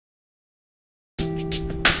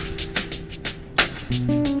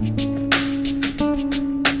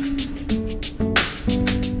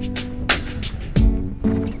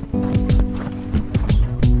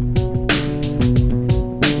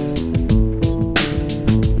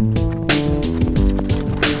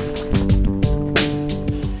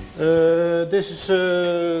This is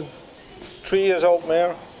a 3-year-old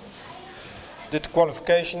mare. Did the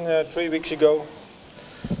qualification 3 weeks ago.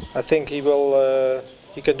 I think he will.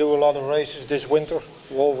 He can do a lot of races this winter.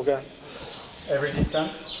 Wolvega. Every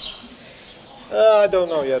distance? I don't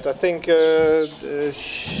know yet. I think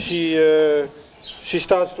she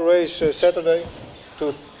starts to race Saturday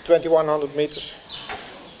to 2100 meters.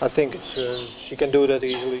 I think it's she can do that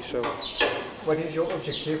easily. So. What is your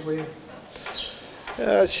objective with?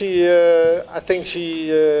 I think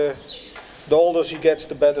the older she gets,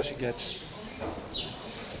 the better she gets.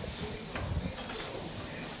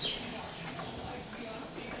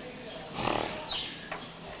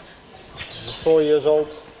 She's 4 years old.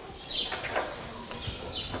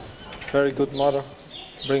 Very good mother.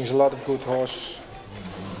 Brings a lot of good horses.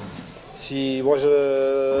 She was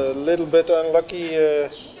a little bit unlucky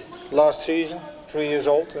last season, 3 years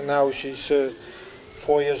old, and now she's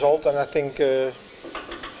 4 years old, and I think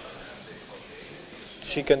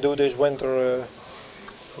she can do this winter a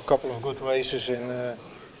couple of good races in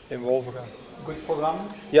Wolvega. Good program?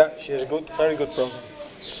 Yeah, she has a very good program.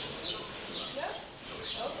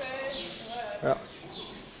 Yeah.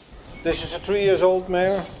 This is a 3-year-old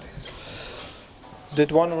mare.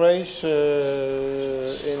 Did one race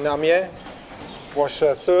in Année. Was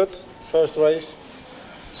third, first race.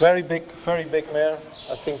 Very big mare.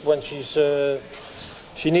 I think when she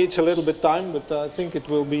needs a little bit time, but I think it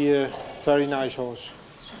will be a very nice horse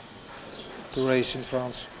to race in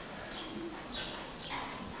France.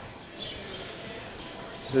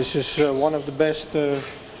 This is one of the best.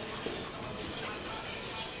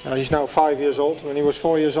 He's now 5 years old. When he was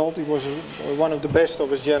 4 years old, he was one of the best of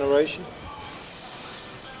his generation.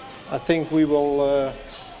 I think we will.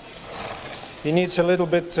 He needs a little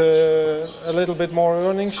bit more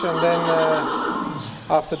earnings, and then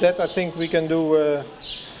after that, I think we can do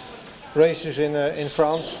races in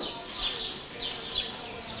France.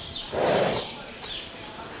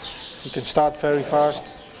 He can start very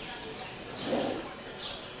fast.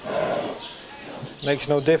 Makes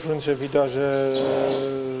no difference if he does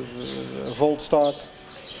a vault start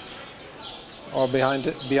or behind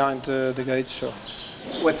the gates. So.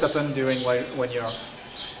 What's happened during when you're?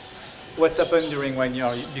 What's happened during 1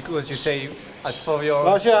 year? Because you say at 4 years.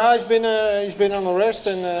 Last year he's been on a rest,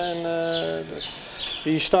 and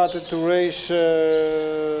he started to race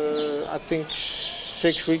I think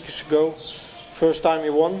 6 weeks ago. First time he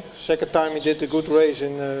won. Second time he did a good race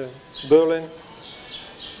in Berlin.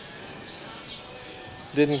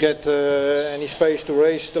 Didn't get any space to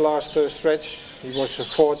race the last stretch. He was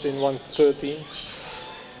fourth in 1:13.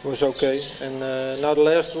 Was okay, and now the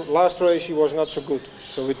last race he was not so good,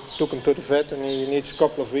 so we took him to the vet, and he needs a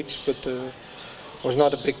couple of weeks, but was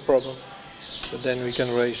not a big problem. But then we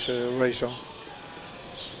can race on.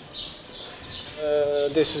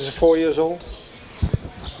 This is 4 years old.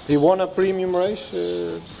 He won a premium race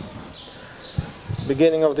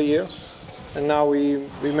beginning of the year, and now we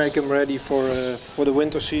make him ready for the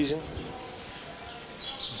winter season.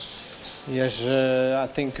 He has, I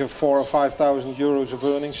think, 4,000 or 5,000 euros of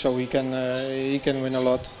earnings, so he can win a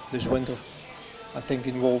lot this winter. I think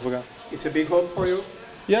in Wolvega. It's a big hope for you.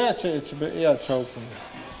 Yeah, it's hope for me.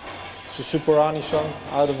 It's a Super Rani son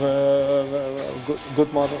out of a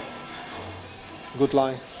good mother, good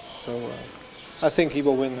line. So I think he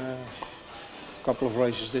will win a couple of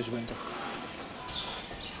races this winter.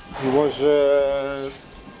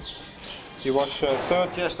 He was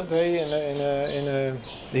third yesterday in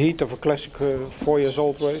the heat of a classic 4 years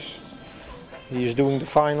old race. He is doing the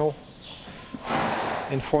final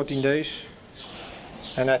in 14 days,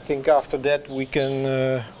 and I think after that we can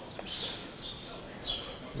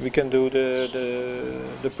do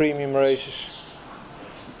the premium races.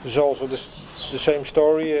 There's also the same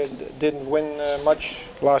story. Didn't win much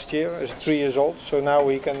last year as 3 years old, so now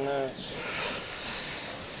he can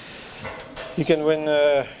win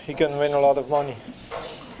a lot of money.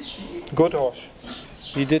 Good horse.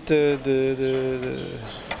 He did the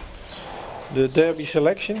Derby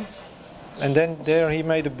selection, and then there he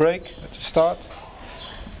made a break at the start,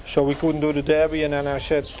 so we couldn't do the Derby. And then I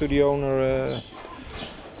said to the owner,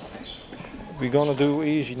 we're gonna do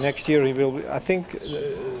easy. Next year he will. I think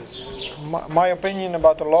my opinion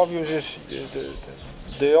about the Lovius is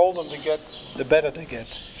the older they get, the better they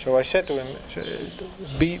get. So I said to him,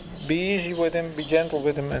 be easy with him, be gentle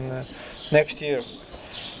with him, and next year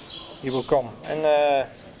he will come. And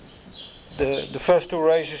the first 2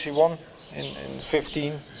 races he won in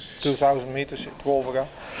 2,000 meters at Wolvega,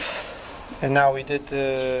 and now he did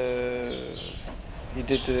the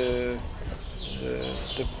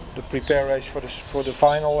prepare race for the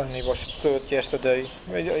final, and he was third yesterday.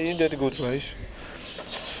 He did a good race.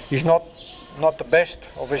 He's not not the best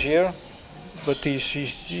of his year, but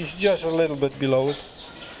he's just a little bit below it.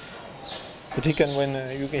 But he can win.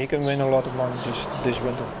 He can win a lot of money this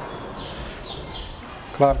winter.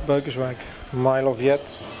 Clark Beukenswijk, Mile of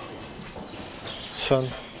Yet, son.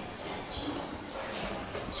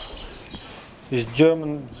 He's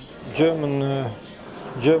German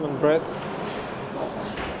bred.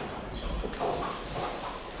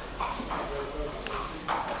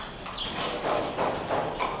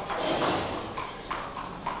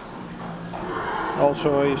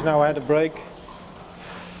 Also, he's now had a break.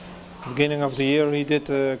 Beginning of the year, he did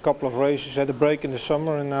a couple of races, had a break in the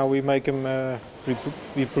summer, and now we make him.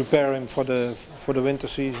 We prepare him for the winter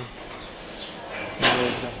season.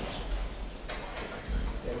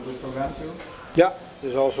 Good program too. Yeah,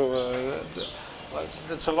 there's also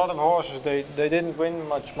that's a lot of horses. They didn't win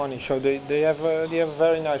much money, so they have a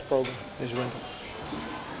very nice program this winter.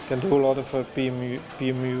 Can do a lot of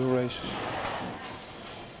PMU races.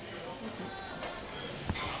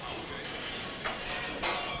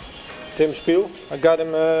 Tim Spiel, I got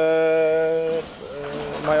him.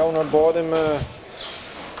 My owner bought him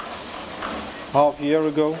half a year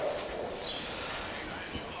ago.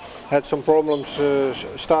 Had some problems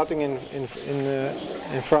starting in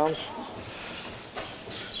France.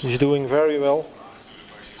 He's doing very well.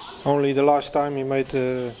 Only the last time he made,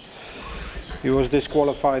 he was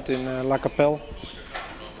disqualified in La Capelle.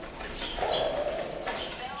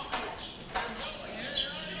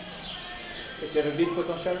 But you have a big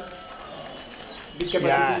potential. Big capacity.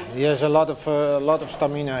 Yeah, he has a lot of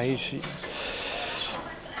stamina.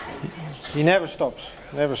 He never stops.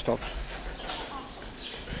 Never stops.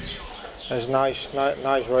 Has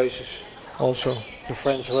nice races, also the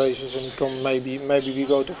French races, and maybe we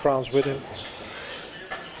go to France with him.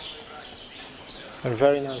 A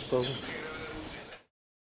very nice program.